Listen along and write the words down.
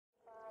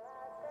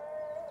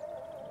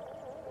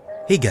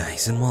Hey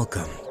guys, and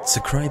welcome to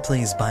Cry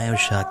Plays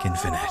Bioshock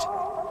Infinite.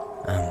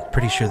 I'm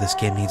pretty sure this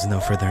game needs no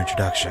further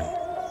introduction.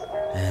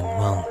 And,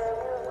 well,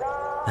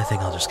 I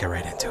think I'll just get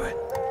right into it.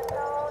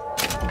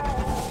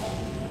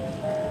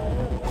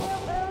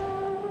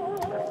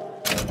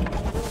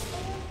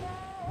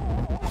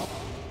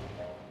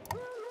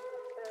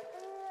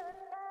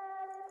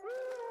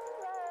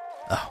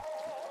 Oh,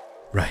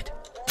 right.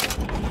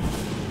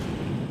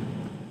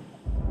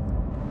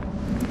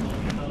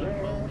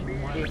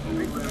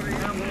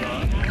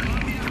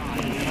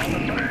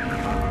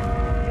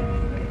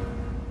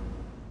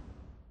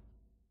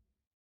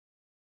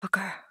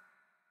 Booker,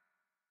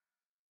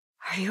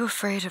 are you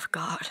afraid of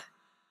God?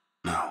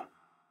 No.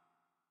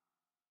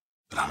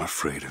 But I'm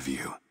afraid of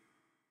you.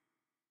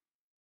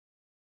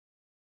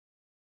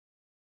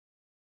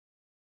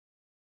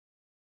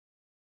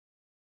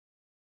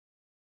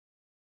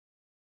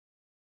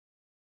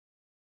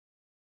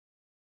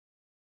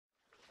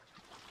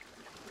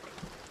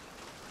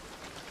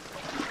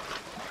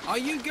 Are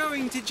you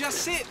going to just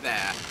sit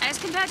there? As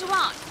compared to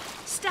what?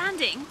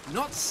 Standing?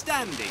 Not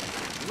standing,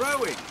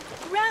 rowing.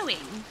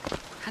 Rowing?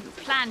 Hadn't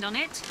planned on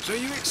it. So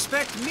you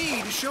expect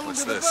me to shoulder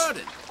What's the this?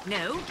 burden?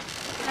 No,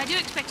 but I do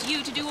expect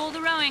you to do all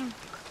the rowing.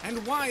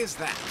 And why is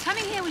that?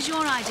 Coming here was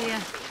your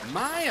idea.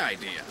 My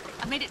idea?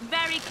 I've made it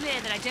very clear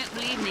that I don't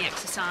believe in the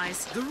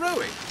exercise. The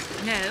rowing?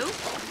 No.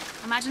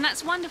 Imagine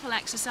that's wonderful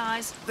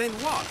exercise. Then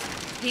what?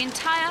 The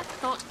entire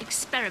thought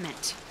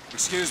experiment.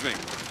 Excuse me.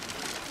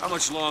 How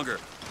much longer?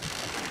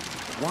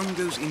 One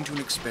goes into an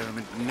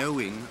experiment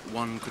knowing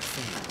one could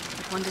fail.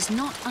 But one does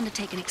not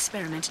undertake an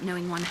experiment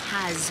knowing one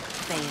has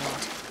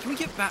failed. Can we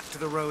get back to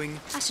the rowing?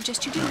 I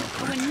suggest you do,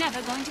 but we're never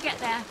going to get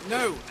there.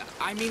 No,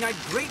 I mean I'd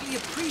greatly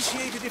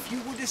appreciate it if you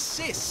would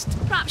assist.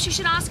 Perhaps you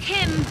should ask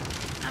him.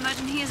 I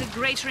imagine he has a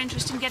greater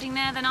interest in getting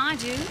there than I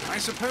do. I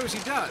suppose he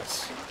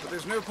does, but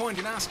there's no point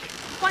in asking.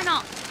 Why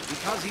not?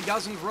 Because he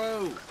doesn't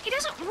row. He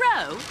doesn't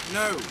row.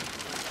 No,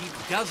 he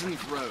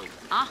doesn't row.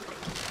 Ah,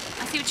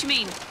 I see what you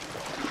mean.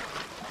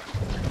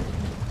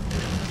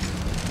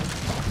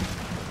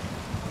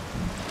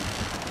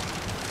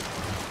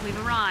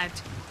 We've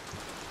arrived.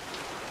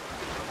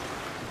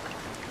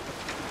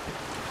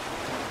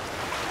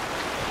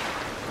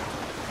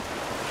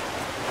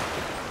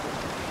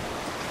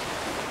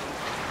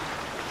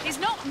 He's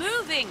not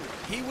moving.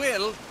 He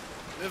will,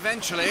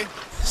 eventually.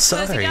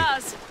 Suppose he Sorry.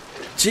 does.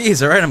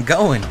 Jeez, alright, I'm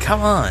going.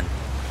 Come on.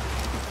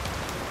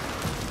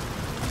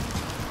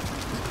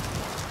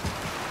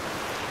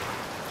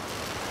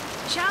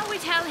 Shall we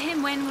tell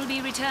him when we'll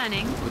be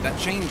returning? Would that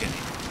change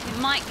anything?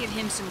 It might give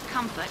him some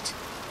comfort.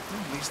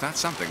 Well, at least that's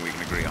something we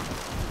can agree on.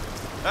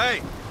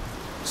 Hey!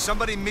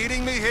 Somebody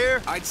meeting me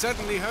here? I'd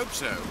certainly hope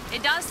so.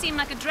 It does seem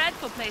like a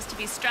dreadful place to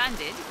be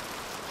stranded.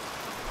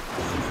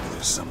 Maybe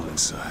there's someone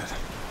inside.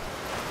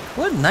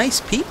 What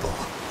nice people.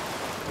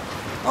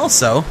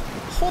 Also,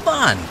 hold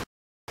on.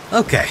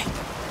 Okay,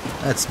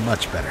 that's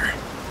much better.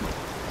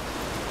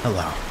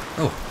 Hello.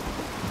 Oh,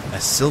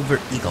 a silver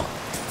eagle.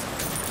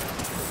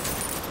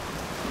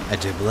 I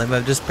do believe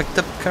I've just picked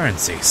up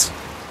currencies.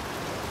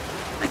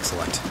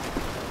 Excellent.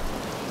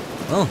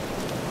 Well,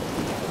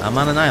 I'm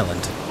on an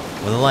island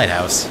with a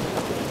lighthouse.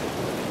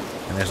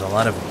 And there's a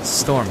lot of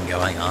storm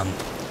going on.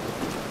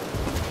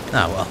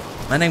 Ah, well,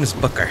 my name is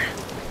Booker.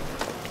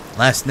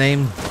 Last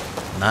name,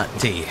 not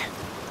T.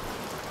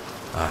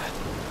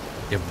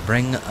 You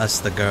bring us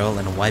the girl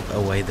and wipe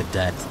away the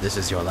debt. This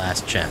is your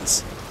last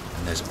chance.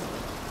 And there's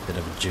a bit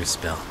of a juice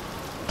spill.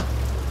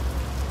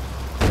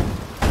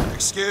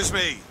 Excuse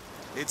me.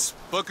 It's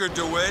Booker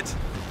DeWitt.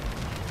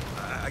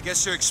 I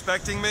guess you're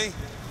expecting me?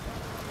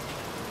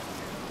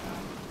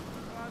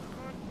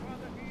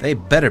 They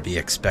better be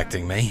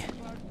expecting me.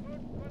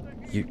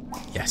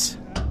 Yes.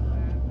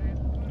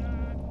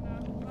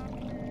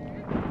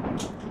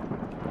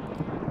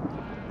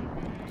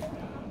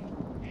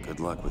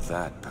 Good luck with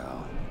that,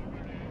 pal.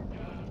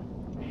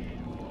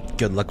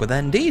 Good luck with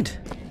that indeed.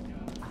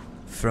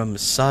 From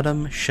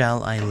Sodom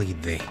shall I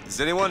lead thee.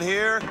 Is anyone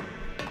here?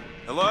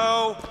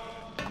 Hello?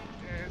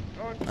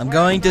 I'm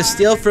going to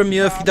steal from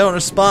you if you don't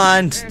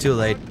respond. Too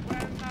late.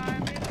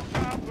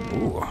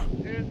 Ooh.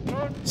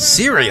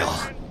 Cereal.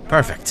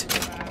 Perfect.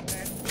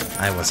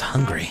 I was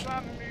hungry.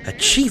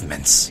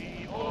 Achievements.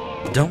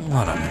 Don't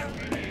want them.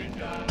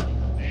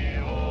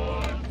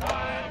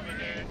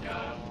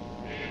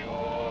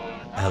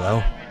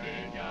 Hello?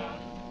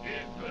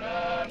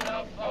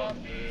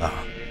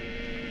 Oh.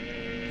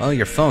 Oh,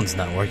 your phone's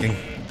not working.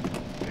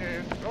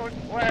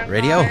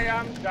 Radio?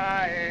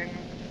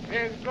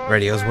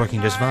 Radio's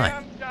working just fine.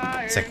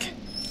 Sick.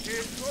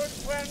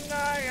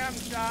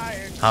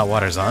 Hot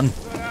water's on.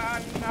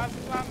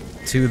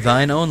 To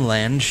thine own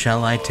land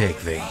shall I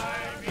take thee.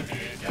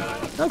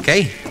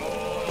 Okay.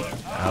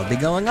 I'll be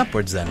going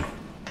upwards then.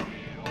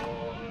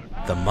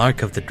 The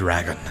mark of the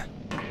dragon.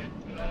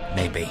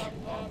 Maybe.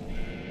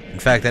 In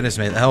fact, that is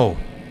made. Oh.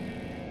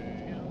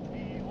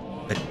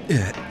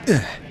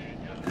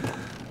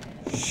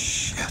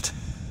 Shit.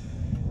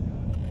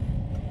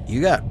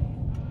 You got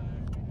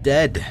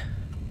dead.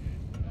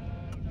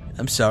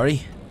 I'm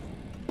sorry.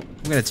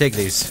 I'm gonna take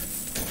these.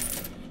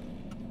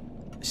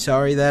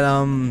 Sorry that,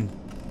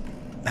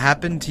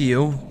 happened to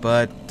you,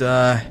 but,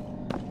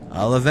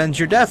 I'll avenge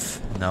your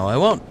death. No, I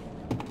won't.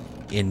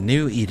 In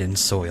New Eden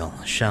soil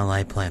shall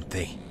I plant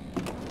thee.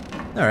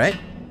 Alright.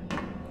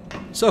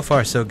 So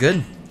far, so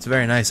good. It's a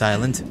very nice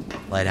island.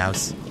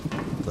 Lighthouse.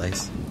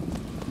 Place.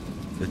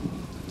 Good.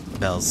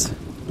 Bells.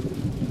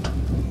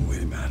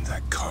 Wait a minute,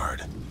 that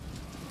card.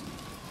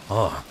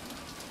 Oh.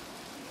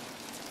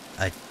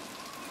 I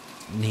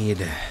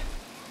need...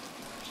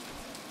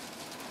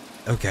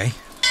 Okay.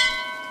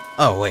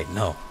 Oh, wait,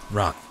 no.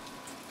 Wrong.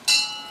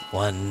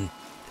 1,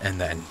 and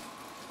then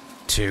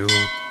 2.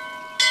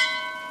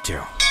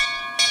 2.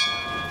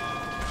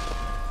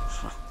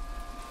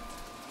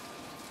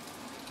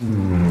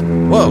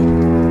 Whoa!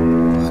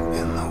 What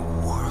in the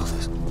world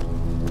is...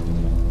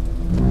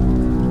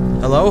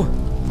 Hello?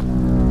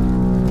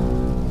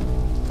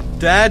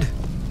 Dad?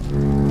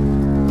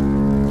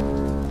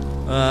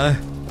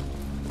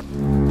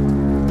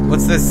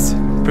 What's this?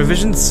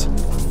 Provisions?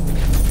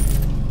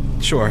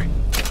 Sure.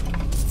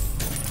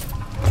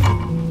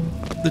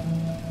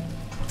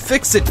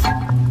 Fix it!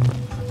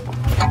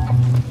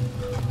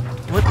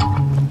 What?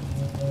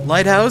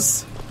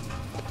 Lighthouse?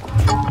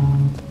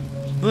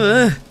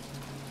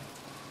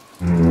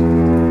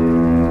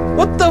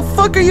 What the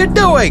fuck are you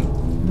doing?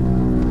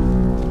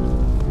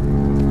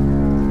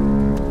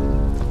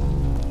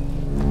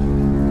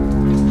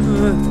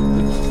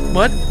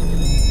 What?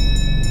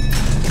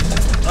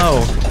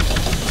 Oh.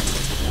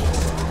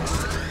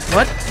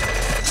 What?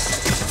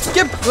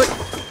 Yep. What?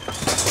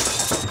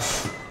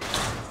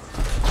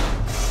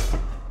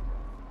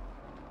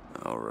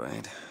 All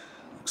right.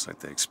 Looks like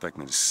they expect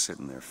me to sit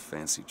in their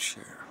fancy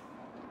chair.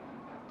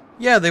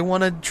 Yeah, they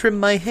want to trim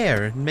my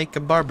hair and make a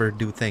barber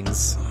do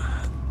things.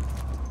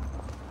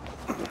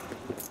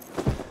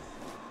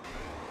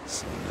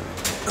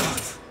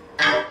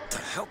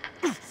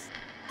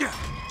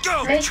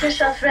 Go! Make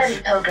yourself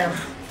ready, Pilgrim.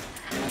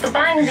 The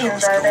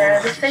bindings are there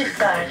as a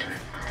safeguard.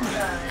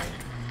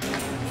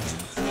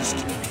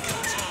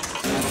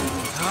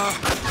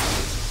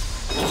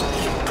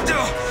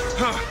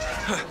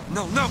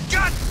 No, no,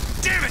 God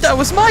damn it! That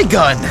was my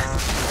gun!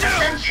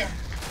 Ascension.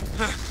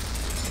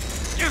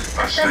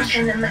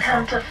 Ascension in the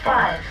count of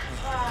 5.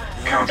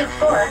 Count of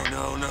 4.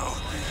 No, no.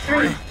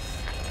 3.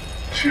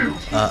 2.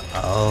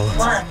 Uh-oh.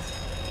 1.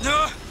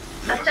 No!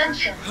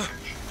 Ascension.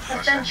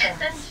 Ascension.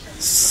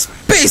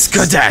 Space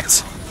Cadet!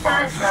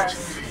 5,000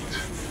 feet.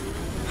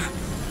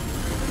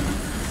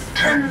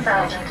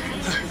 10,000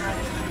 feet.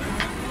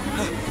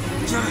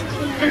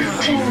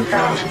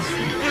 15,000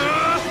 feet.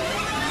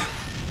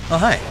 Oh,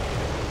 hi.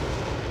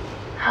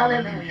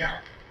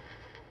 Hallelujah.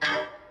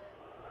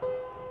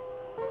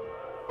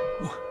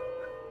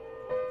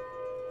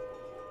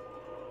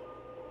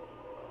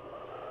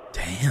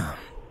 Damn.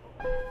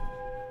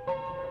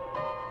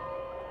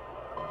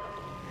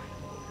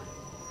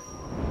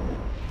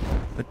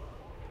 But...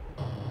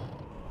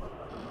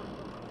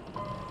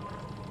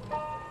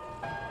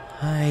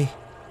 Hi.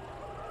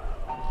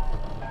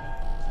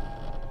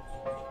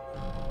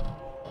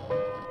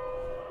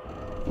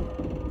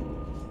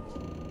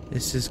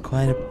 This is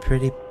quite a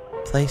pretty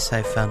place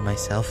I found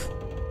myself.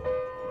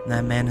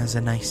 That man has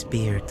a nice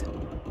beard.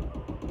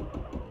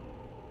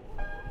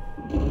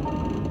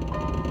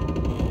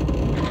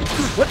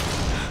 What?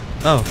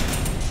 Oh.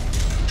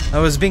 I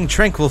was being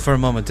tranquil for a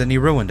moment and he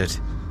ruined it.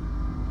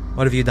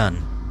 What have you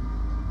done?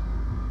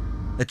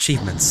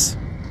 Achievements.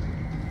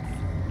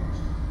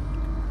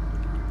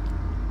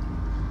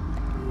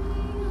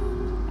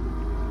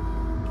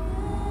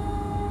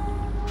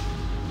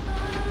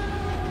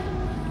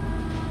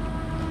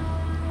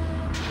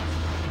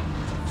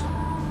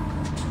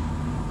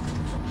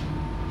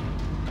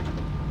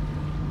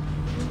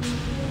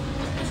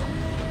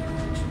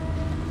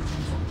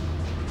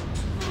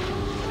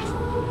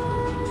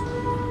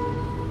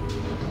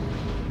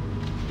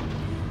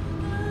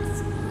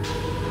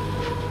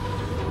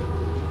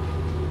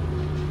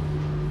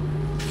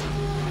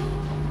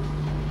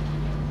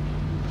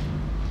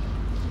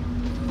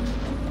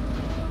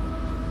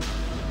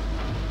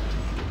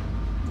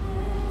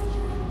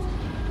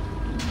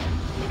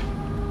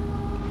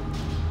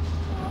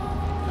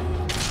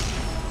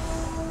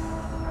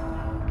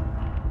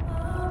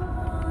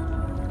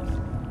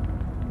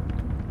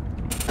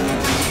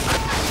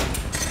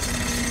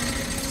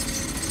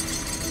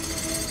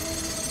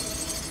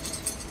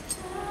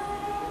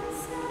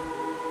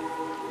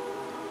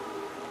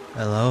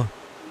 Hello?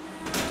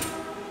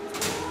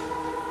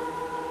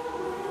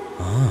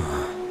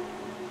 Oh.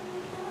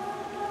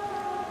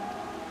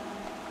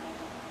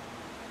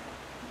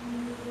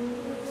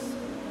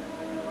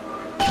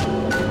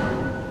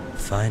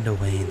 Find a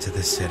way into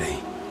the city,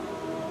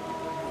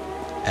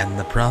 and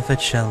the prophet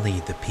shall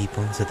lead the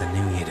people to the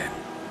New Eden.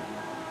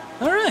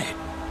 Alright.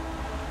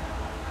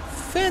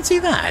 Fancy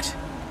that.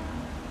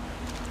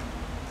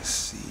 The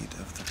seed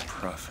of the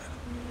prophet.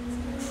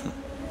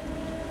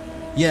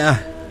 Yeah,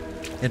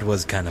 it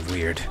was kind of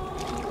weird.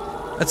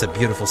 That's a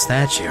beautiful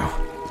statue.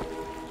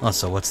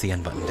 Also, what's the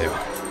end button do?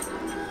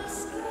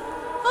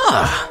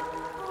 Ah!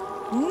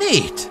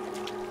 Neat!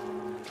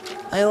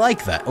 I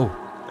like that. Oh.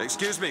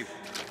 Excuse me.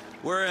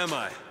 Where am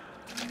I?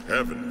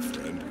 Heaven,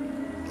 friend.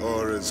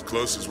 Or as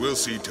close as we'll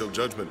see till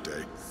Judgment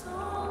Day.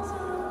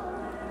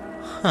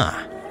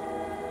 Huh.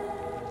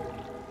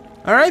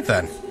 Alright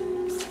then.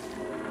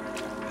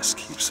 Best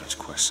keep such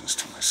questions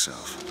to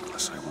myself,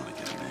 unless I want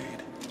to get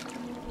made.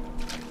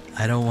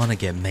 I don't want to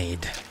get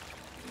made.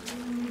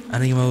 I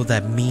don't even know what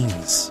that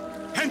means.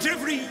 And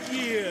every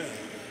year,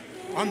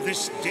 on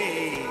this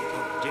day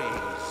of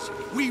days,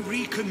 we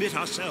recommit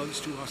ourselves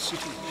to our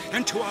city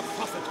and to our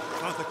prophet,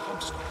 Father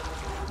Comstock.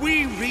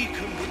 We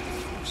recommit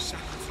through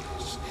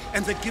sacrifice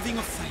and the giving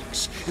of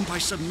thanks, and by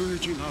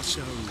submerging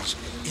ourselves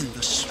in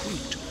the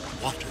sweet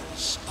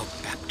waters of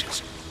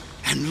baptism.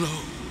 And lo,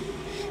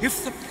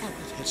 if the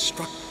prophet had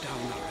struck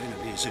down our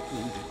enemies at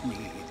wounded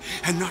knee,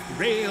 and not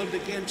railed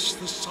against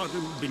the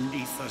Sodom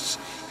beneath us,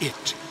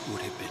 it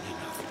would have been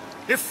enough.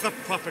 If the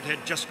prophet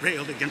had just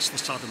railed against the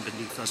Sodom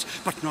beneath us,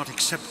 but not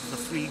accepted the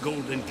 3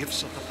 golden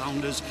gifts of the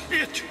founders,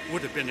 it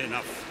would have been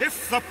enough.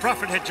 If the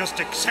prophet had just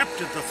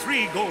accepted the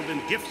 3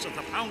 golden gifts of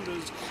the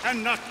founders,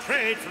 and not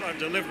prayed for our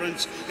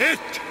deliverance,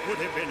 it would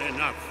have been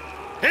enough.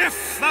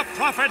 If the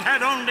prophet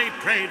had only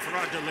prayed for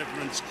our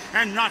deliverance,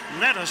 and not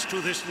led us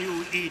to this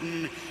new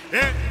Eden,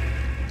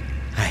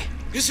 Hi.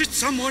 Is it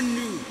someone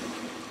new?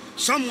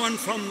 Someone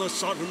from the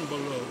Sodom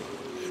below,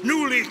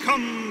 newly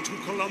come to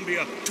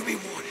Columbia to be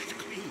washed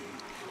clean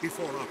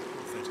before our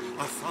prophet,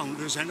 our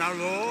founders, and our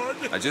Lord?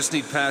 I just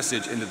need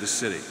passage into the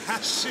city.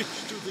 Passage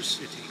to the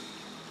city.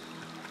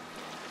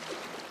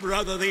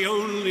 Brother, the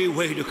only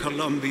way to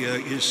Columbia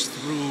is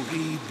through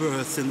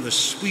rebirth in the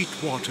sweet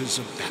waters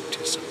of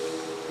baptism.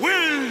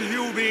 Will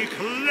you be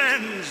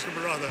cleansed,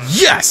 brother?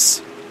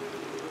 Yes!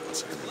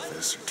 Let's either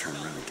this or turn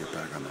around and get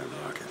back on that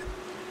rocket.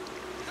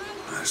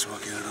 Might as well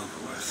get it over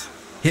with.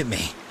 Hit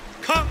me.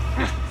 Come!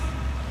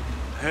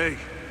 Hey.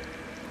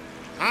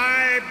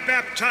 I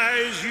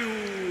baptize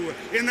you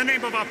in the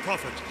name of our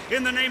prophet,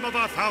 in the name of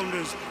our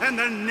founders, and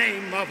the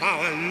name of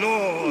our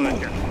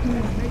Lord.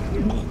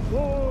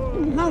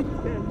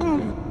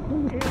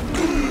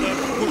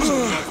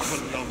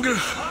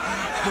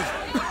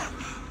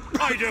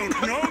 I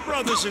don't know,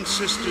 brothers and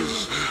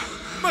sisters,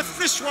 but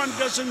this one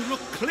doesn't look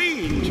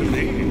clean to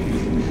me.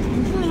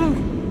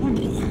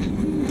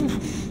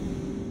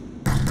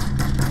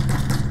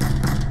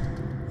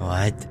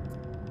 What?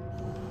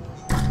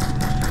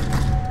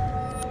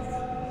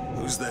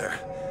 Who's there?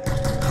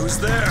 Who's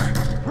there?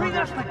 Bring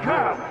us the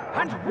girl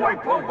and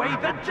wipe away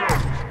the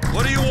debt!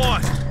 What do you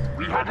want?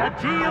 We had a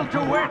deal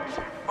to it!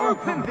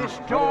 Open this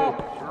door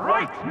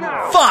right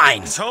now!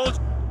 Fine! Told.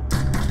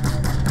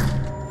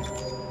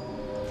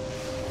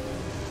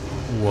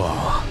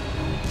 Whoa.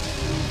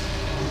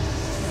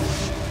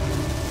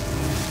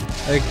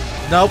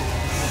 Nope.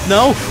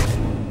 No!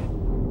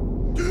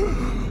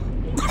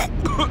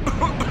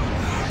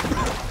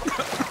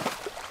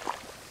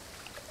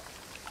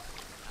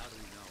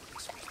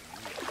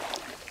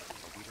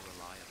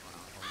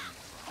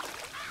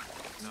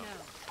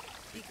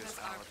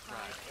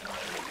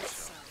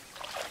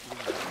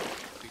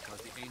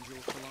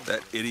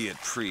 That idiot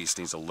priest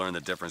needs to learn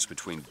the difference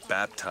between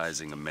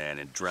baptizing a man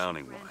and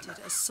drowning one.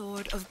 A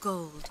sword of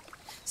gold,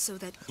 so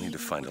that I need to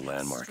find a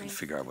landmark and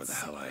figure out where the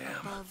hell I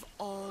am.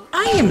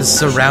 I am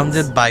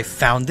surrounded by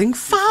founding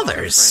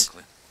fathers.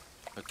 Franklin,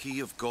 a key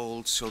of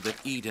gold so that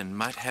Eden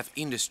might have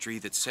industry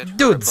that set her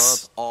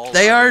Dudes, above all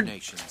they other are...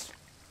 nations.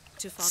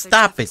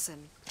 Stop it.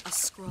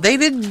 They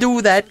didn't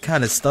do that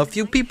kind of stuff.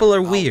 You people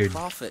are weird.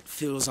 Our prophet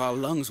fills our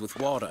lungs with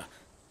water,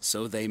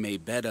 so they may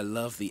better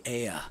love the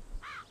air.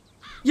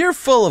 You're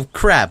full of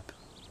crap.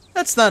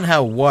 That's not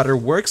how water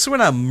works. We're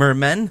not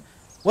mermen.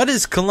 What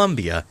is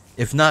Columbia,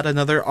 if not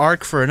another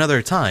ark for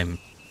another time?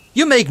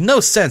 You make no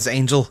sense,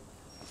 Angel.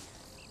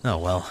 Oh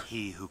well.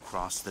 He who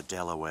crossed the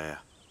Delaware,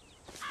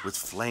 with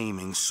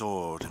flaming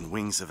sword and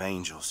wings of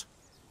angels.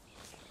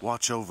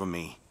 Watch over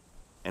me,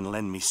 and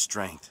lend me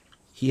strength.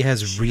 He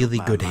has really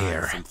good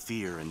hair. From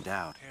fear and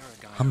doubt.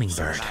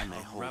 Hummingbird.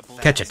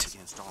 Catch it.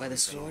 By the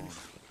sword,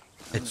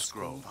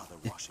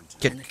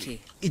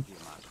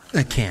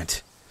 I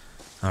can't.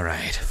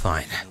 Alright,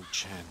 fine. No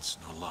chance,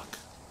 no luck.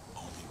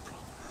 Only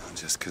problem.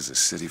 Just because the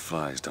city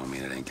flies don't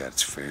mean it ain't got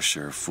its fair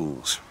share of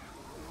fools.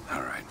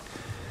 Alright.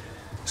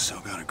 Still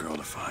got a girl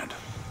to find.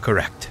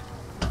 Correct.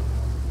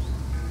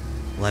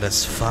 Let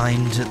us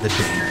find the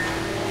door.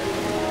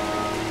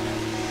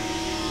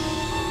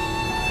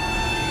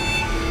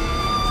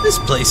 This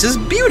place is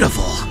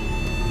beautiful.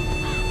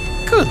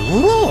 Good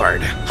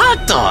lord.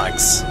 Hot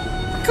dogs.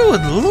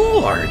 Good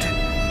lord.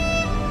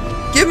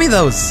 Give me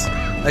those.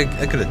 I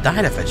could have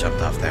died if I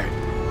jumped off there.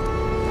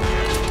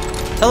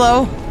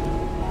 Hello,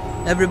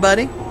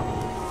 everybody.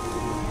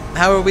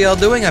 How are we all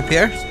doing up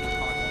here? I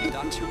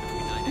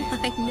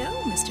know,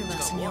 Mr.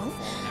 Rossignol.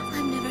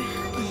 I've never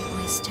had an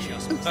oyster.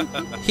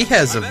 He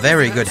has a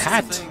very good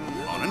hat.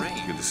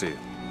 Good to see you.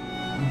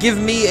 Give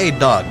me a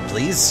dog,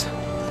 please.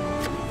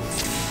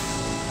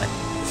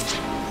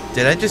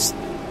 Did I just...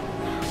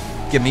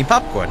 Give me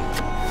popcorn.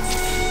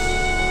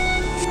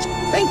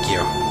 Thank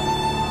you.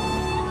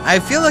 I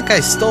feel like I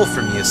stole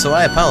from you, so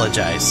I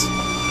apologize.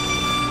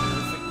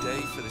 Perfect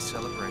day for the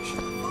celebration.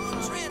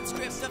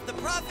 Transcript of the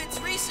Prophet's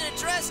recent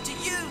address to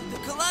you, the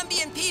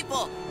Colombian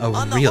people, Oh,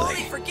 on the really?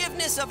 holy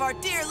forgiveness of our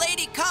dear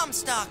Lady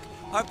Comstock,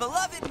 our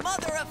beloved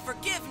mother of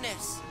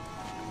forgiveness.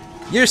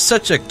 You're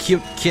such a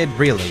cute kid,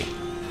 really.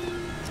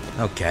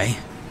 Okay,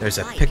 there's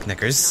a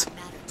picnickers.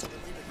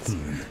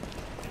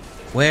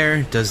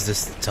 Where does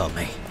this tell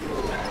me?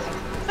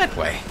 That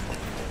way.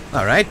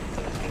 Alright.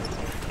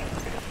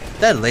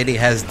 That lady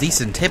has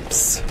decent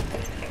hips.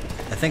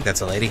 I think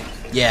that's a lady.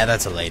 Yeah,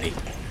 that's a lady.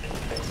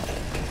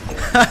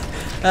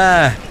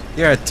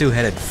 You're a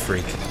two-headed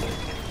freak.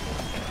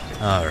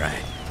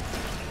 Alright.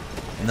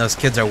 And those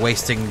kids are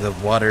wasting the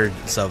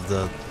waters of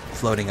the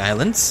floating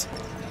islands.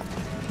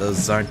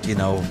 Those aren't, you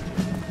know,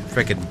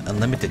 frickin'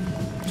 unlimited.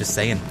 Just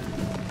saying.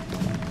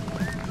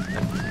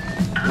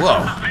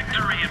 Whoa.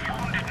 Victory and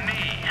wounded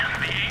knee.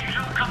 The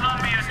angel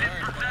Columbia did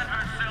present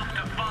herself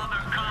to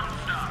Father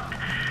Comstock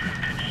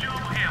and show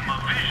him a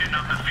vision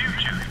of the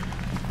future.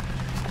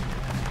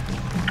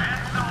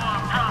 And so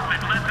our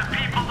prophet led the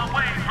people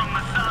away from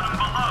the sun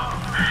below,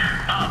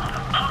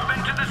 up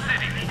into the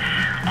city,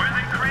 where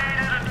they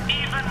created an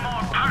even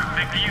more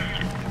perfect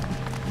union.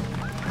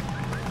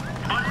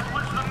 But it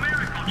was the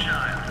miracle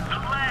child,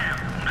 the lamb,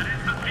 that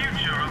is the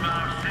future of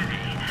our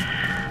city.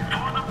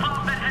 For the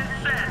prophet has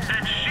said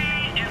that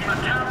she in the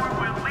tower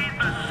will lead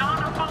the son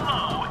of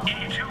below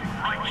into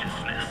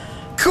righteousness.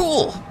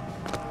 Cool!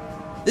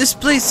 This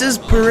place has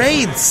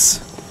parades!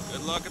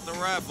 Good luck at the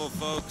raffle,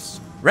 folks.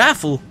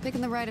 Raffle?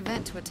 Picking the right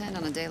event to attend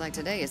on a day like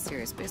today is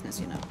serious business,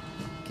 you know.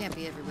 Can't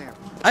be everywhere.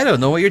 I don't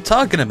know what you're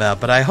talking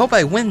about, but I hope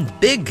I win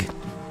big.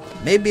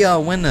 Maybe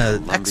I'll win a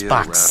Columbia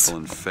Xbox. raffle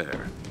and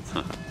fair.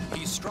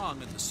 He's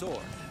strong in the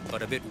sword,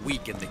 but a bit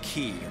weak in the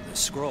key and the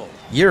scroll.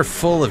 You're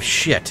full of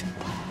shit.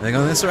 Am I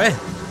going this way?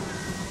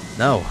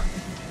 No.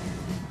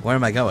 Where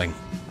am I going?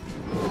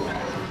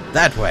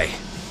 That way.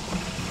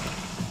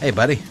 Hey,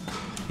 buddy.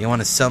 You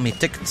want to sell me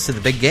tickets to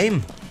the big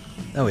game?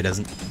 No, he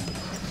doesn't.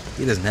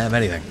 He doesn't have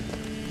anything.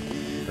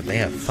 But they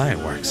have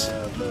fireworks.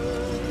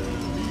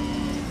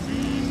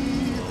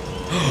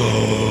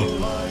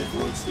 Life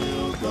would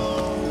still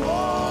go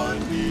on,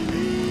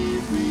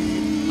 believe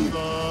me.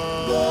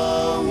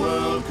 The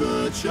world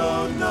could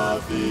show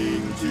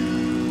nothing to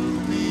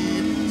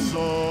me.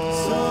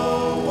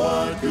 So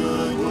what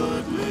good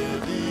would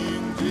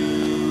living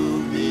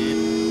do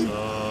me?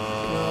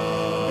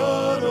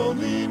 God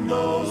only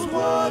knows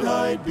what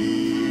I'd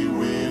be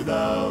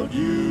without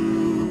you.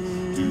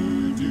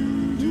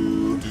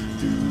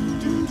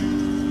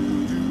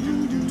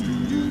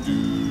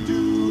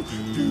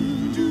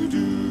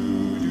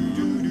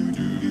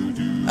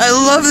 I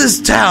love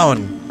this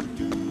town!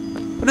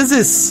 What is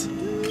this?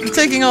 I'm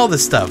taking all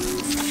this stuff.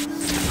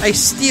 I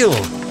steal.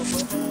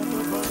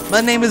 My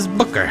name is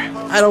Booker.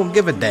 I don't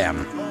give a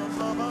damn.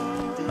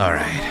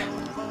 Alright.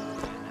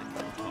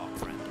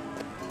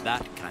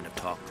 That kind of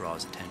talk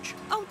draws attention.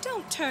 Oh,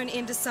 don't turn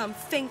into some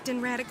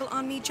finkton radical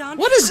on me, John.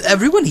 What does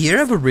everyone here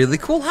have a really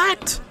cool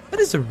hat? That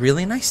is a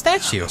really nice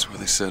statue. That's where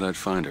they said I'd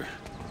find her.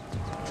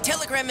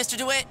 Telegram, Mr.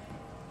 DeWitt.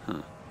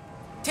 Huh.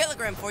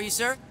 Telegram for you,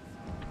 sir.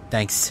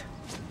 Thanks.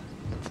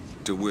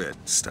 DeWitt,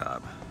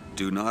 stop.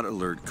 Do not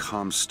alert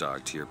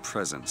Comstock to your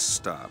presence.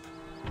 Stop.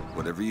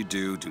 Whatever you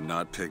do, do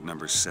not pick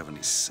number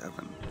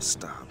 77.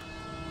 Stop.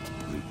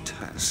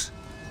 Lutess.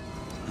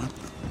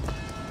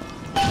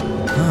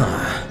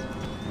 Huh.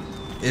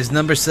 Is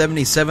number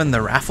 77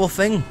 the raffle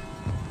thing?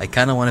 I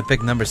kind of want to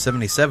pick number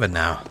 77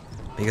 now.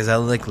 Because I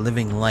like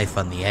living life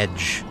on the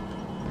edge.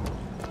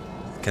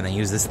 Can I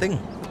use this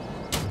thing?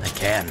 I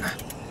can.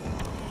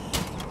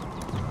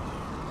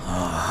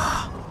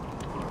 Ah.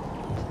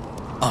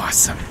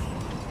 Awesome.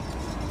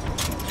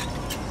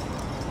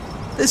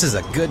 This is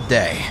a good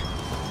day.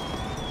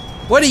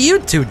 What are you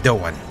two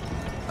doing?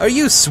 Are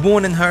you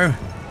swooning her?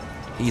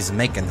 He's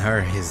making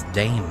her his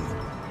dame.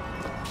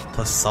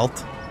 Plus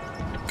salt.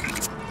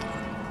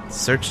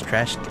 Search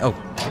trash. Oh.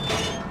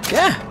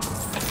 Yeah.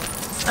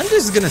 I'm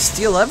just gonna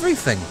steal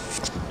everything.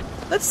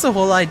 That's the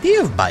whole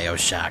idea of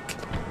Bioshock.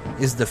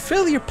 Is to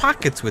fill your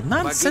pockets with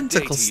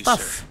nonsensical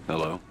stuff.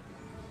 Hello.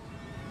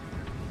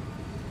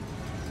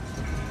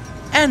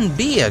 And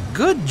be a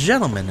good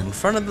gentleman in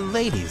front of the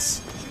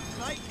ladies.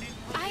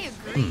 I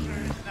agree.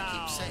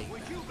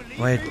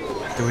 Wait,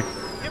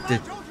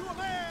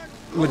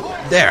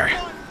 there.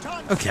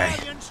 Okay.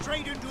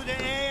 Straight into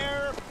the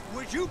air.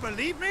 Would you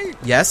believe me?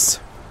 Yes.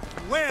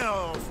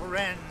 Well,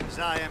 friends,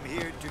 I am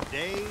here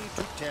today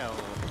to tell.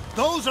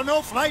 Those are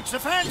no flights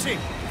of fancy.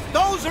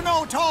 Those are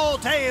no tall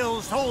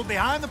tales told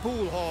behind the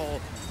pool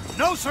hall.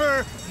 No,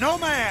 sir, no,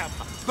 ma'am.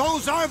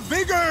 Those are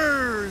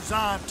vigors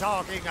I'm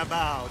talking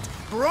about.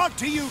 Brought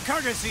to you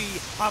courtesy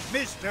of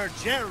Mr.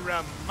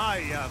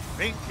 Jeremiah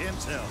Fink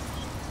himself.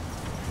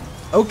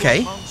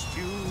 Okay. Who amongst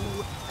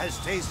you has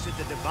tasted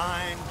the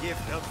divine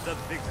gift of the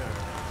vigor?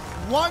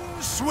 One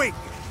swig,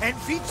 and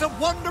feats of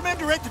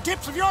wonderment are at the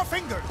tips of your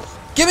fingers.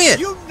 Give me it.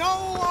 You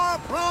know our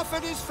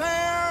prophet is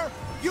fair.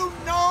 You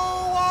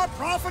know our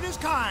prophet is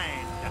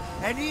kind.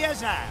 And he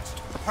has asked,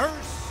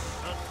 purse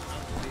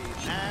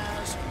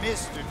As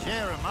Mr.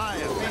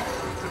 Jeremiah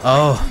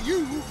Oh. to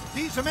you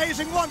these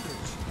amazing wonders.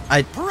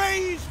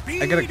 Praise be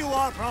to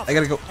our prophet. I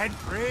gotta go. And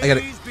praise I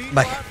gotta. be to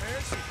Bye. our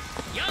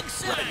Pharisee. Young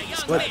sir, young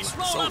What? miss,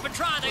 roll up and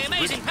try the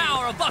amazing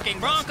power of bucking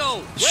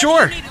bronco.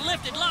 Sure. Whether you need it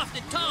lifted,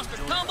 lofted, tossed, or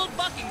tumbled,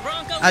 bucking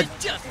bronco is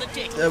just the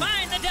tick.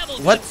 Find the devil,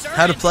 What? good sir,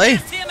 How to and play?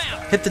 cast him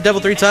out. Hit the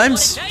devil 3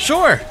 times?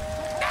 Sure.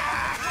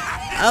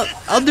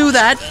 I'll do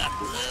that.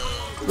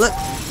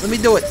 Let me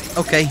do it.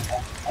 Okay.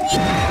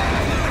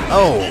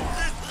 Oh.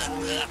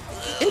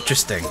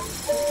 Interesting.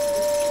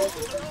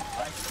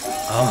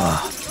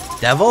 Oh.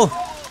 Devil?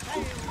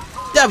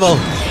 Devil!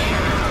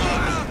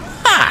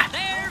 Ha!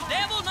 There's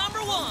devil number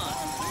 1.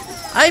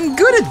 I'm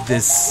good at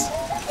this.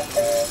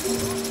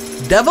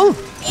 Devil?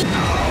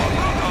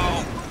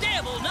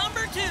 Devil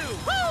number 2.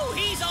 Woo!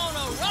 He's on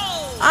a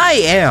roll. I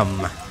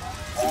am.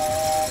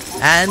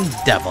 And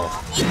devil.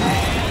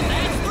 And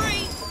that's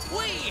 3.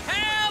 We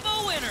have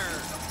a winner.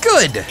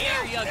 Good.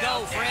 Here you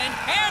go, friend.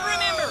 And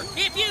remember,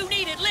 if you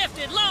need it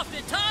lifted,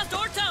 lofted, tossed,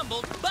 or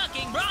tumbled,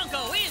 bucking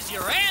bronco is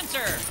your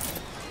answer.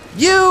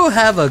 You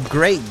have a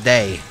great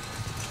day.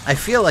 I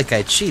feel like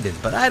I cheated,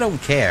 but I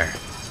don't care.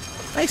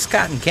 Nice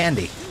cotton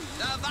candy.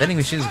 Vending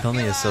machines have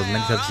only sold many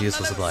types of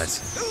useful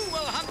supplies. Who will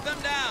hunt them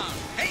down?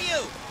 Hey,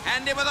 you!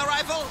 Handy with a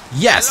rifle?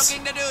 Yes.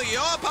 Looking to do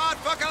your part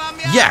for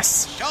Columbia?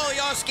 Yes. Show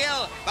your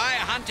skill by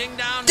hunting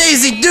down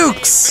Daisy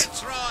Dukes!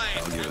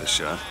 I'll give it a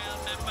shot.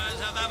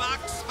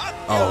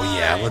 Oh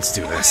yeah, let's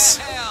do this.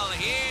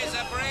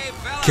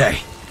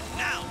 Okay.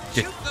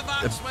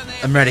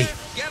 I'm ready.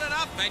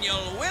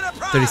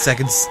 30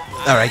 seconds.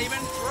 Alright.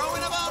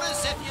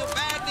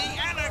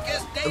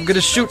 I'm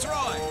gonna shoot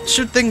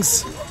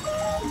things.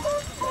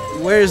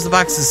 Where's the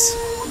boxes?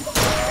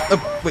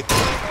 Oh, wait.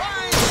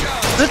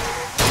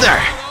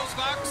 There.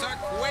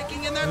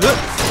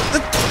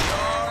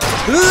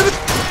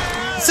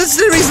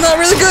 Sensitivity's not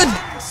really good.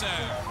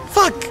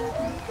 Fuck.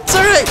 It's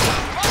alright.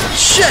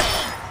 Shit.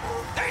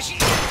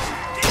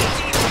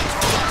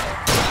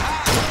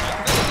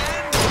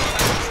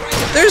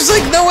 There's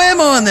like no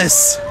ammo on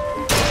this.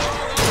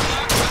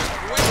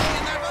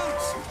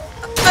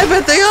 I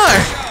bet they are.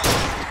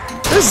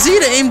 There's Z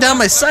to aim down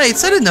my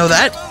sights. I didn't know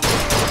that.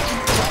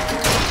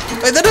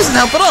 Wait, that doesn't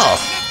help at all.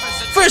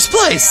 First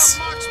place.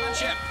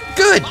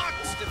 Good.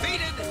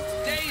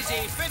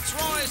 Daisy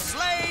Fitzroy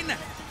slain.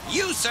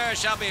 You, sir,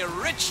 shall be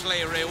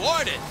richly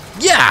rewarded.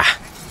 Yeah.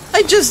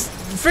 I just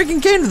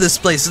freaking came to this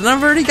place and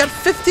I've already got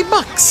 50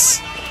 bucks.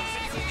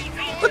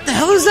 What the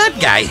hell is that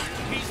guy?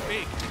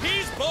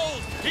 He's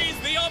bold. He's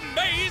the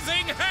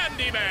amazing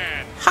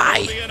handyman.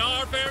 Hi. Only in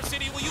our fair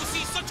city will you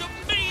see such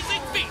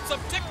amazing feats of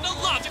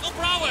technological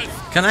prowess.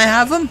 Can I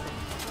have him?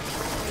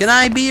 Can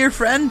I be your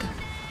friend?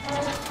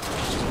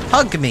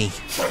 Hug me.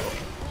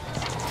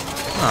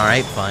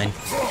 Alright, fine.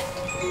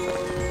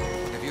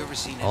 Have you ever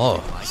seen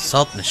Oh,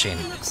 salt machine.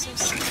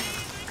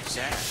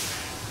 sad?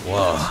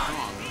 Whoa.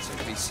 Something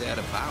to be sad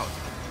about.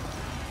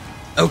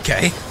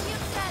 Okay.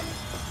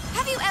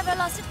 Have you ever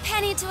lost a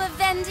penny to a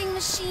vending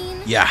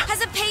machine? Yeah.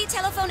 Has a pay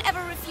telephone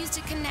ever refused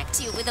to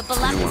connect you with a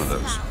beloved one of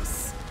those.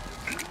 spouse?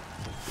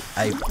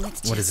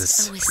 What is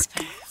this? A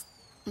whisper.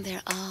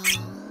 They're all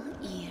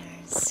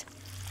ears.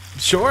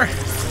 Sure.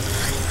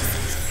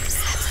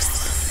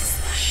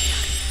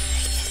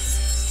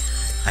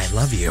 I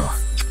love you.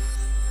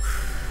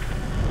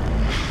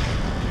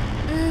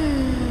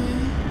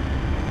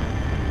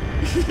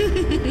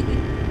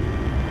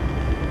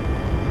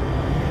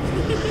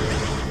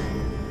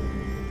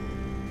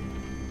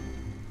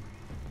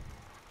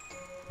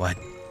 What?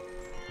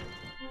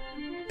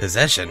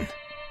 Possession?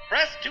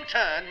 Press to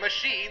turn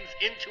machines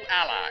into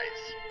allies.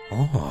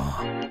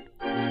 Oh.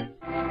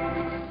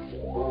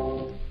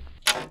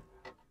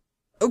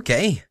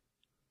 Okay.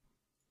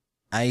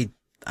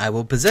 I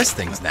will possess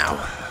things now.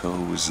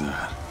 What was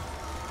that?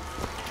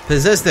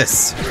 Possess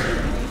this.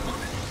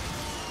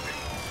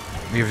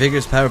 Your vigor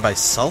is powered by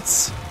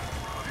salts?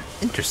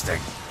 Interesting.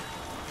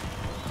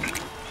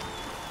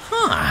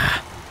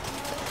 Huh.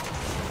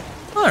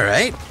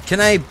 Alright. Can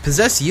I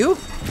possess you?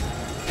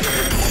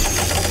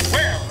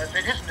 Well, if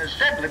it isn't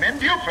Assemblyman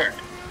Buford,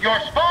 your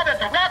spot at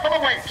the raffle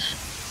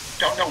awaits.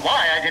 Don't know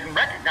why I didn't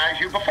recognize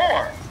you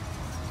before.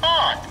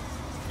 Odd.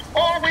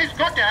 Always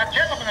good to have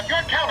gentlemen of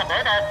your caliber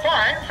at our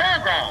fine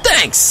fairgrounds.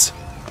 Thanks!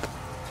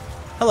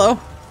 Hello.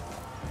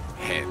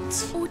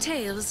 Heads. Or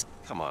tails.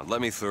 Come on,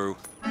 let me through.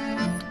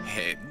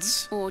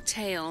 Heads. Or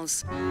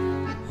tails.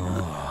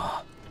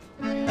 Oh.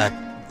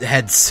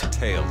 Heads.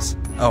 Tails.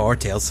 Oh, or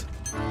tails.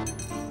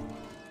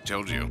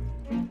 Told you.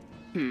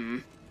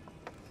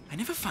 I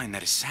never find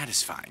that as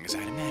satisfying as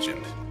I'd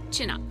imagined.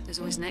 Chin up. There's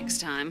always next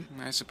time.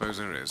 I suppose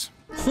there is.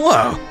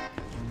 Whoa.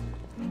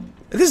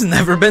 This has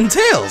never been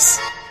tails.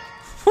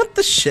 What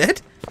the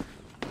shit?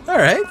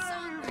 Alright.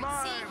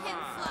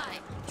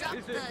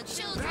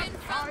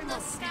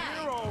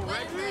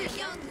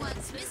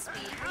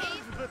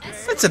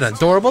 That's an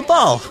adorable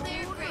doll.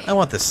 I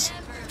want this.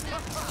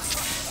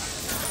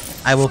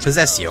 I will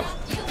possess you.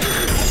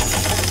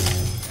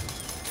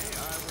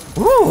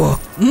 Ooh,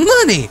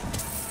 money!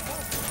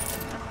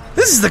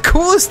 This is the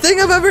coolest thing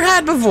I've ever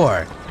had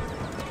before!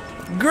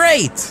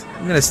 Great!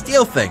 I'm gonna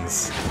steal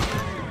things.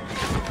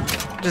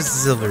 Just a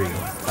silver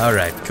eagle.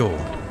 Alright, cool.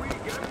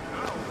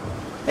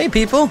 Hey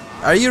people,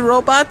 are you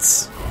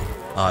robots?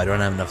 Oh, I don't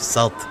have enough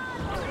salt.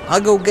 I'll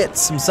go get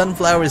some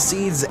sunflower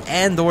seeds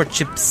and or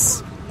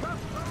chips.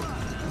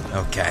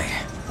 Okay.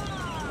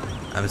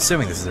 I'm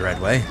assuming this is the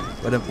right way.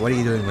 What are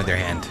you doing with your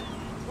hand?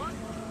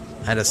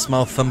 I had a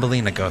small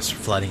Thumbelina ghost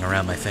floating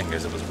around my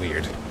fingers. It was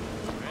weird.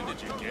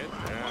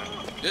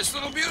 This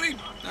little beauty?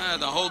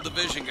 The whole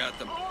division got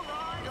them.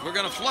 If we're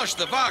gonna flush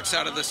the Vox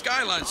out of the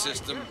Skyline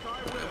system,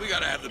 we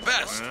gotta have the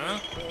best.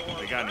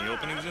 They got any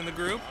openings in the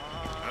group?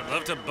 I'd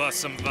love to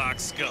bust some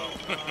Vox skull.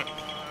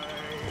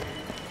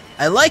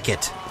 I like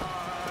it.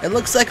 It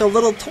looks like a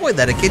little toy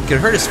that a kid could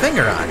hurt his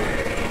finger on.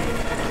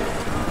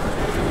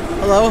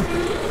 Hello?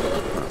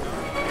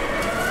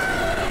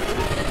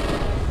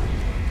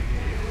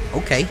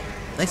 Okay.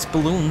 Nice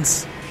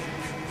balloons.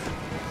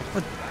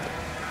 What?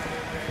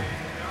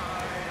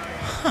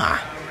 Huh.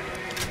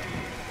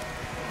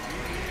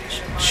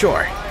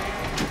 Sure.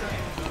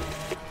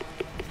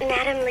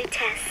 Madam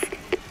Lutece,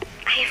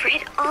 I have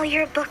read all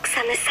your books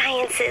on the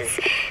sciences.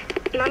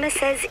 Mama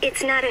says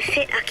it's not a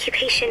fit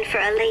occupation for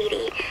a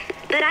lady,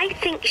 but I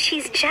think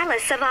she's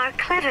jealous of our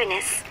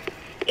cleverness.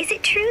 Is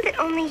it true that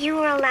only you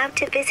are allowed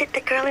to visit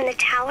the girl in the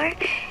tower?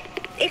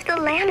 If the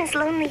lamb is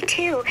lonely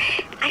too,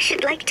 I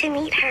should like to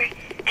meet her,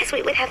 as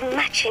we would have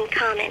much in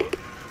common.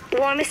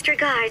 Warmest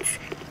regards,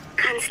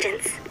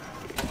 Constance.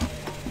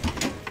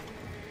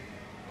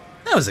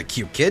 That was a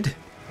cute kid.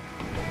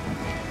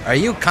 Are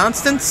you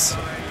Constance?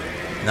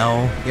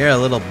 No, you're a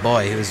little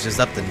boy who's just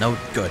up to no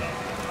good.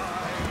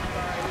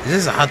 Is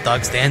this a hot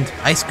dog stand?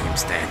 Ice cream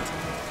stand.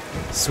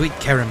 Sweet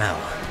caramel.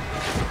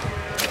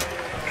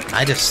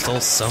 I just stole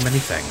so many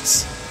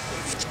things.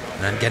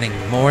 And I'm getting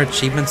more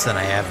achievements than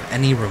I have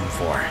any room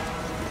for.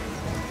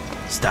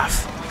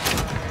 Stuff.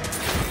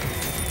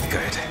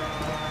 Good.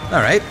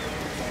 Alright.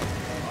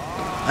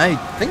 I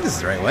think this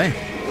is the right way.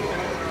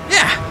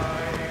 Yeah!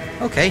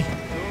 Okay.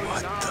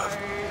 What the...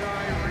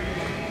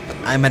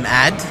 I'm an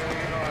ad?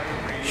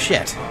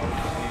 Shit.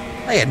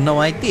 I had no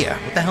idea.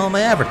 What the hell am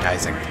I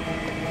advertising?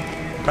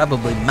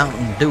 Probably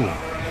Mountain Dew.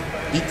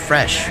 Eat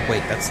fresh.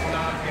 Wait, that's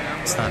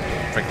not a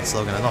freaking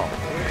slogan at all.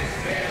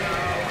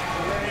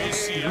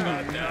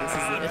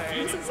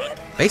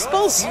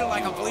 Baseballs? I feel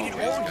like I've waited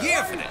all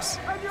year for this.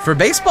 For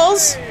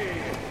baseballs?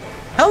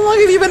 How long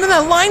have you been in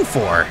that line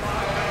for?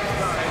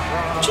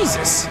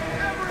 Jesus.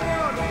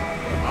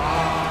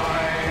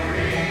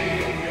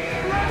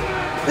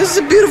 This is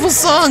a beautiful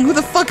song. Who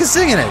the fuck is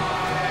singing it?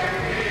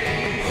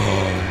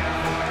 Oh,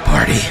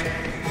 party.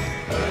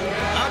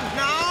 And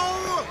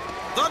now,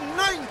 the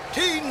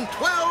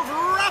 1912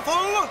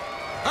 raffle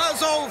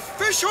has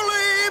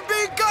officially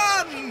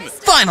begun!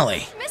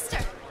 Finally! Mister!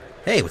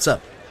 Hey, what's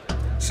up?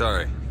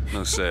 Sorry,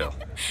 no sale.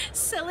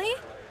 Silly.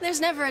 There's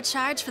never a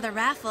charge for the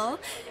raffle.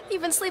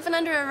 You've been sleeping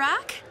under a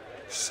rock?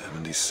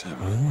 77.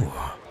 Ooh.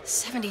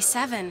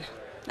 77.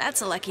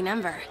 That's a lucky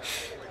number.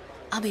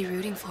 I'll be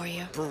rooting for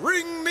you.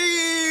 Bring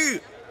me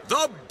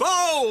the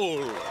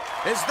bowl!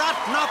 Is that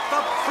not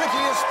the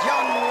prettiest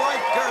young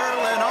white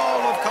girl in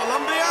all of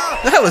Columbia?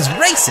 That was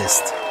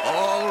racist!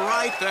 All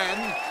right then.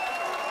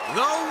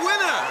 The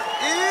winner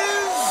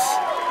is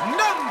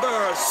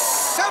number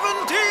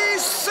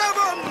 77!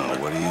 Oh,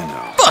 what do you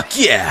know? Fuck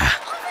yeah!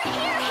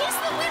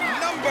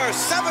 Number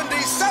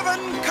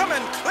 77, come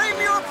and claim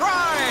your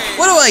prize!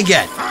 What do I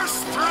get?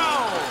 First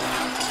throw!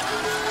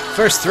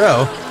 First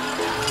throw?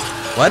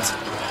 What?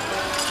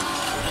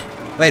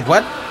 Wait,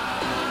 what?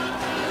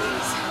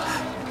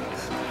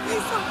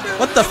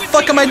 What the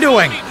fuck am I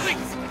doing?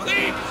 Please,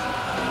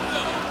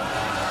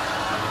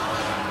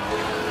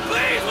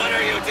 what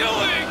are you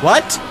doing?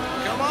 What?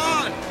 Come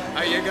on!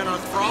 Are you gonna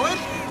throw it?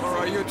 Or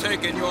are you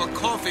taking your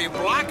coffee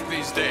black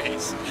these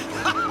days?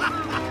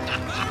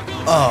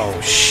 Oh,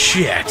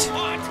 shit.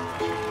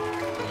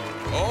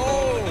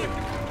 Oh,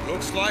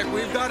 looks like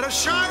we've got a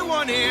shy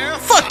one here.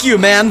 Fuck you,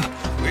 man!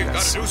 We've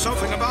got to do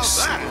something about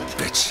that.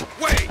 Bitch.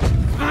 Wait!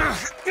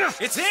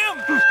 It's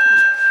him!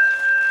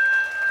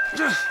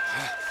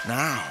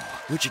 Now,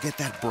 where'd you get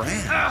that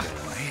brand,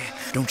 boy?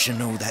 Don't you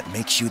know that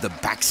makes you the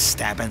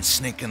backstabbing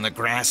snake in the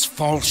grass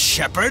false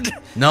shepherd?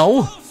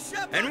 No.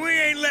 And we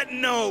ain't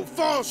letting no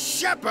false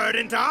shepherd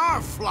into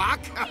our flock.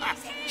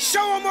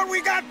 Show them what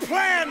we got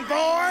planned,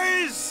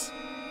 boys!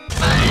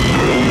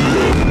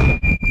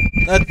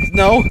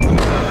 No.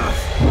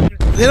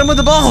 Hit him with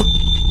the ball.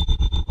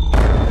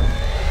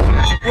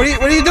 What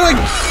are you doing?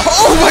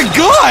 Oh my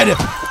god!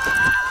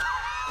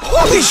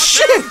 Holy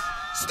shit!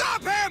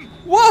 Stop him!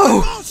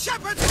 Whoa! False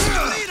shepherd's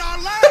gonna lead our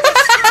land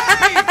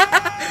astray!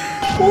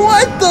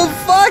 What the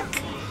fuck?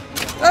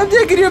 I'm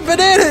taking your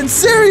banana and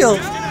cereal!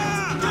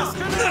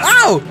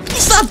 Ow!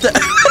 Stop that!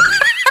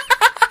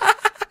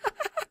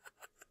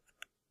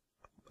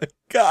 My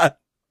god.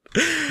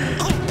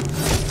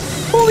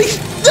 Holy...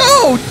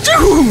 No!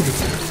 Dude!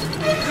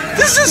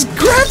 This is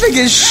graphic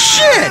as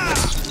shit!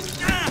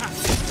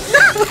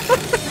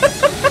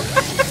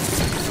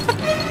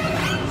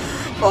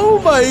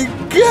 Oh my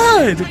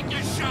god!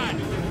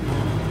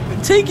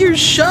 Take your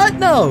shot?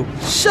 No!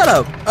 Shut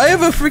up! I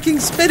have a freaking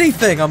spinning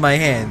thing on my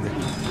hand.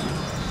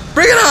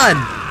 Bring it on!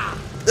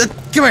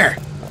 Come here!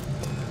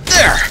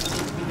 There!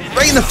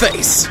 Right in the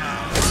face!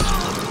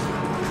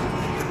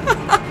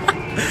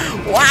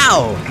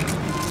 Wow!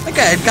 That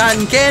guy had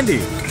cotton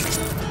candy.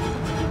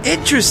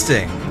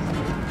 Interesting.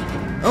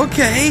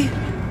 Okay.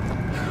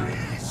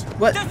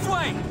 What?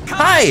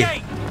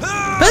 Hi!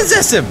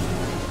 Possess him!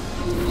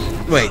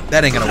 Wait,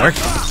 that ain't gonna work.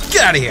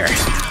 Get out of here!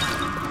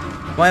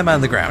 Why am I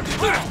on the ground?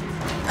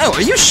 Oh,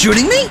 are you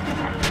shooting me?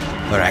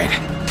 Alright.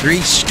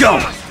 3, go!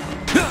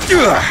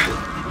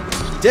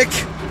 Dick!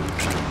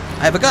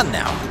 I have a gun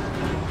now.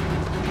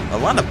 A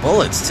lot of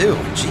bullets, too.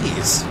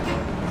 Jeez.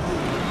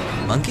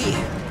 Monkey?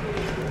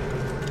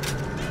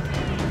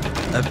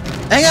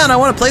 Hang on, I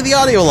want to play the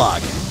audio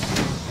log.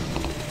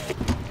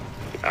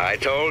 I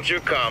told you,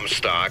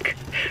 Comstock.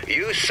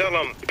 You sell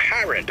them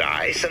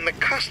paradise, and the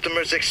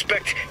customers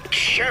expect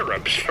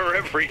cherubs for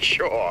every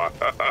chore.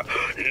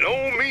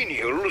 No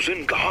menials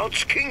in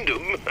God's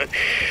kingdom.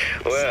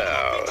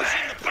 Well,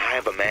 I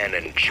have a man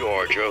in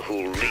Georgia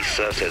who'll lease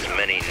us as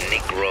many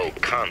Negro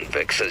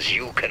convicts as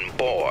you can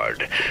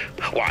board.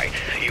 Why,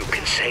 you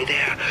can say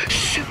they're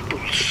simple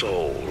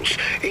souls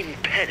in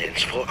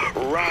penance for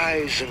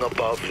rising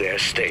above their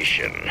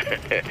station.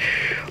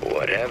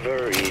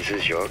 Whatever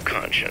eases your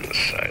conscience,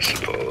 I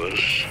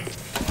suppose.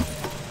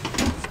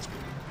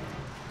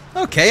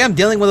 Okay, I'm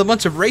dealing with a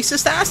bunch of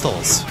racist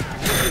assholes.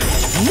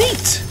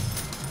 Neat!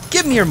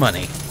 Give me your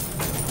money.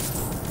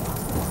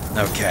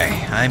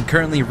 Okay, I'm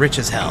currently rich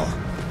as hell.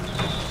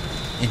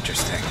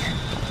 Interesting.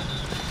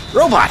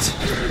 Robot!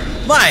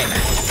 Mine!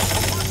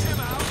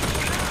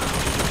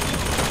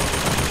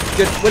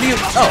 Good, what do you...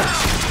 Oh.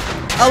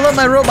 I'll let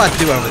my robot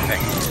do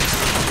everything.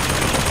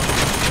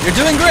 You're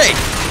doing great!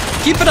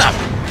 Keep it up!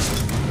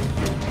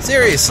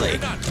 Seriously.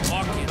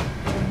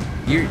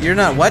 You're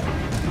not what?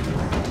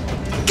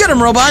 Get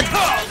him, robot!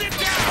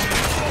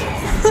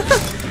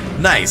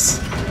 Nice.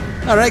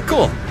 Alright,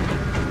 cool.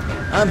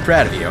 I'm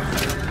proud of you.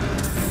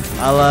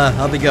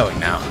 I'll be going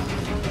now.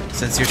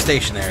 Since you're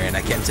stationary and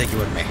I can't take you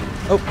with me.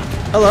 Oh,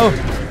 hello.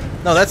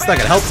 No, that's not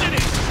gonna help.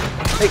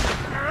 Hey,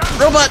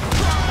 robot!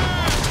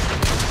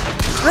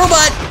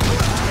 Robot!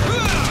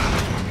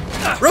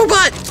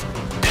 Robot!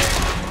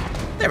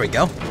 There we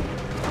go.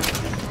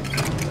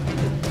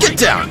 Get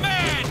down!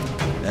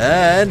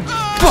 And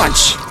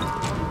punch!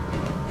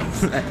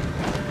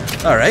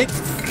 Alright.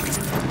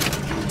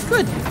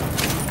 Good.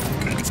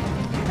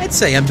 I'd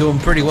say I'm doing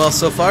pretty well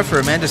so far for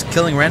a man just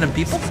killing random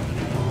people.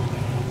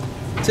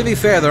 To be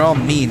fair, they're all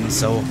mean,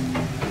 so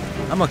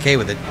I'm okay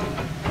with it.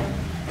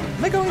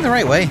 Am I going the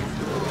right way?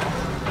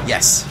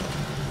 Yes.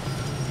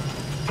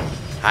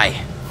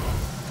 Hi.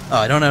 Oh,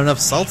 I don't have enough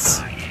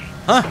salts?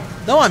 Huh?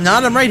 No, I'm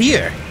not. I'm right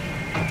here.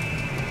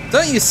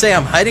 Don't you say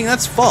I'm hiding.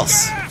 That's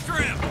false.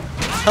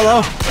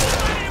 Hello?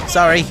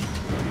 Sorry.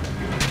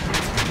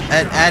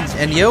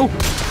 And you?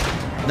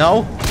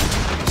 No?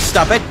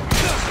 Stop it.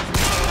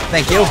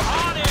 Thank you.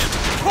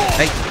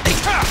 Hey.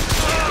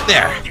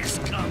 There.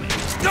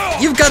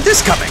 You've got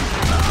this coming.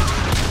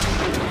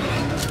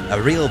 A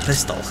real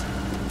pistol.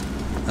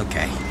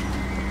 Okay.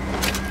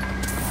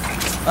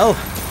 Oh.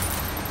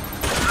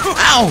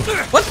 Ow!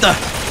 What the?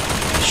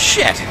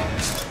 Shit.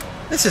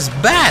 This is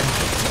bad.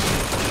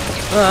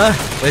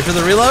 Wait for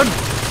the reload.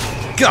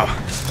 Go.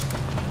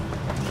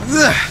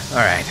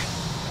 Alright.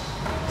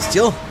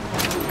 Steal.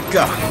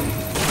 Go.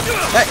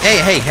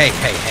 Hey.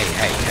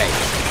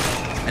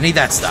 I need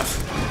that stuff.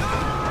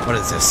 What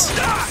is this?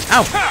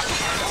 Ow!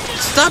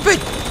 Stop it!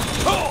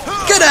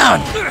 Get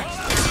down!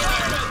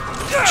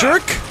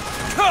 Jerk!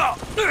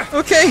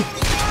 Okay.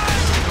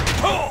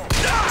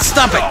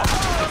 Stop it!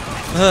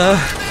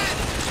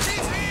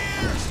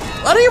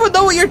 I don't even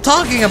know what you're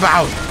talking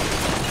about!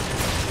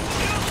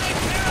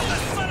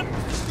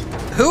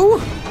 Who?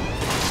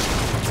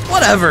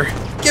 Whatever.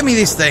 Give me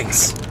these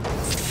things.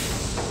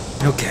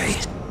 Okay.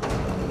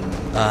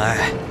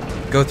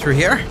 Go through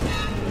here?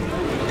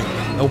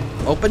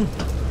 Open?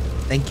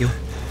 Thank you.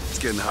 It's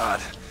getting hot.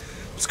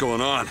 What's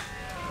going on?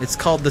 It's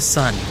called the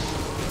sun.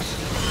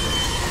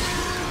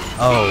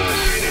 Oh.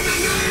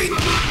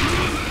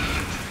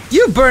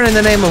 You burn in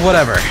the name of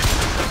whatever.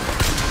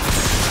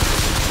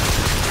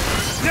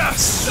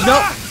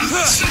 No.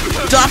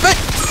 Stop it.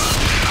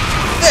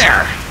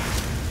 There.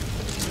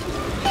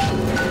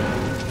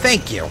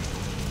 Thank you.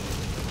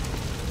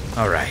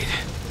 Alright.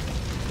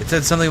 It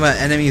said something about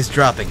enemies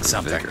dropping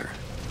something. Vigor.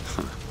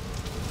 Huh.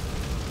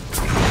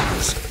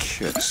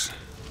 Kicks.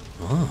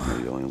 Oh.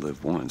 You only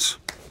live once.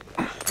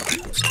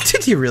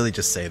 Did you really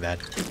just say that?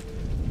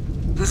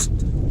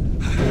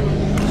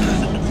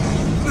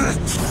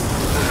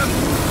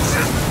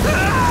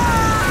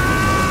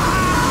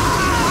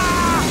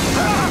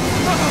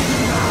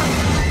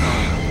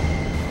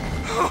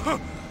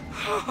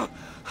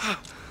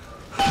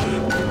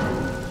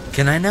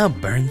 Can I now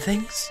burn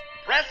things?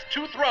 Press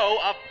to throw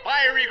a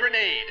fiery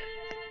grenade.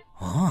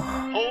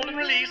 Oh. Hold and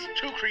release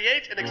to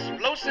create an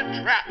explosive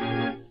trap.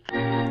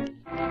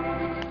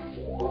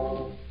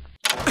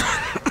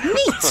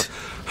 Neat!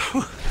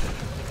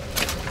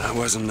 That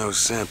wasn't no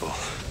sample.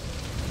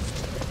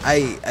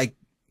 I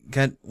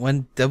got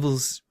one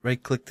devil's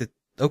right click to...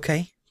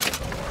 Okay.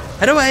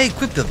 How do I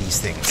equip these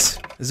things?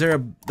 Is there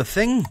a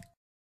thing?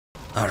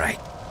 Alright.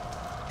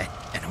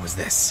 And it was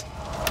this.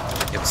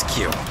 It was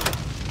Q.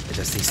 It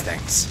does these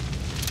things.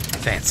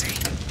 Fancy.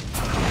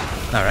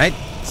 Alright,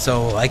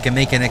 so I can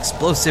make an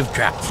explosive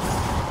trap.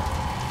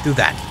 Do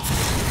that.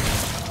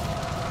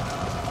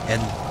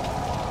 And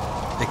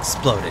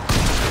explode it.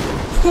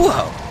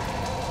 Whoa!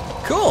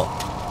 Cool!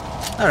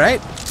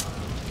 Alright.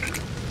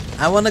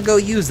 I want to go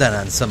use that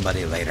on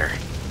somebody later.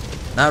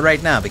 Not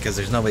right now because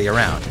there's nobody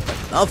around,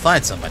 but I'll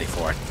find somebody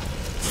for it.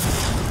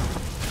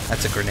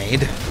 That's a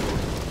grenade.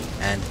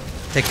 And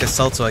take the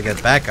salt so I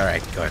get back?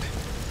 Alright, good.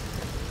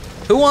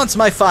 Who wants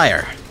my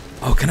fire?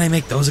 Oh, can I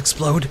make those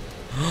explode?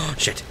 Oh,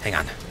 shit, hang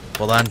on.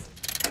 Hold on.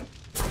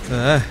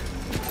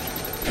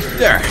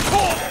 There.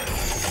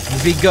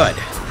 Be good.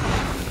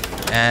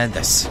 And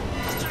this.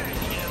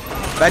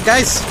 Bad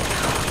guys?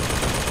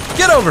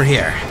 Get over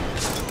here!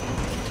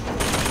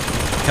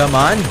 Come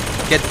on.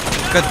 Get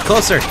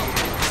closer.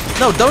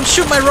 No, don't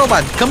shoot my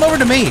robot. Come over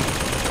to me.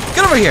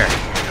 Get over here.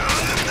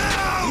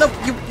 No,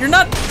 you're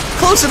not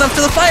close enough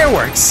to the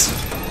fireworks.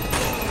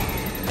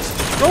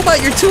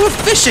 Robot, you're too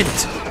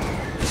efficient.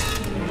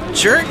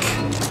 Jerk.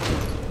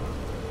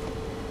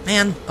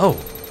 Man. Oh.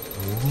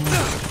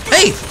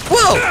 Hey!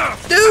 Whoa!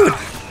 Dude!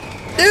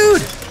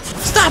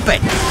 Stop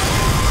it!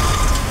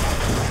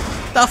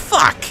 The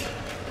fuck?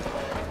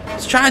 I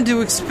was trying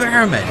to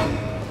experiment.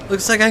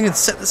 Looks like I can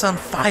set this on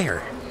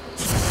fire.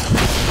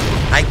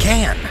 I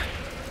can.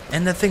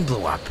 And the thing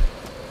blew up.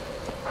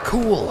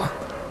 Cool.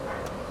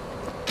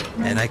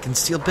 And I can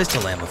steal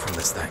pistol ammo from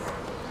this thing.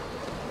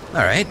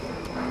 Alright.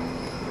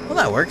 Well,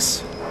 that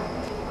works.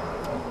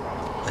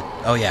 But,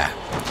 oh yeah.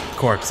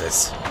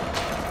 Corpses.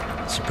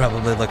 Should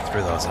probably look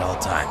through those at all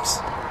times.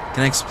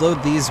 Can I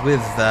explode these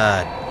with,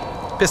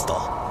 pistol?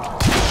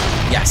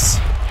 Yes.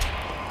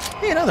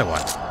 Hey, another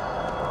one.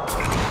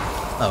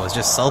 Oh, it's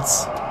just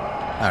salts?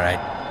 Alright.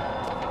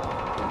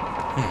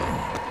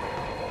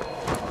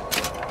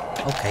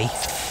 Okay.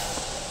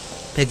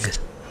 Pig.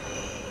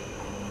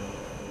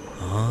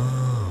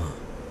 Oh.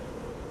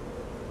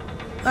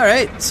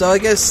 Alright, so I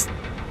guess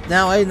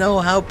now I know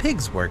how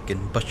pigs work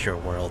in Butcher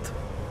World.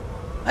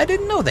 I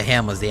didn't know the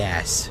ham was the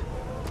ass.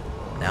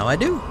 Now I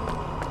do.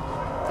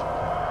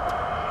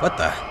 What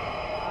the?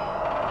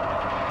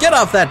 Get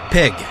off that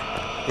pig!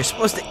 You're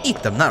supposed to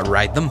eat them, not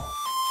ride them.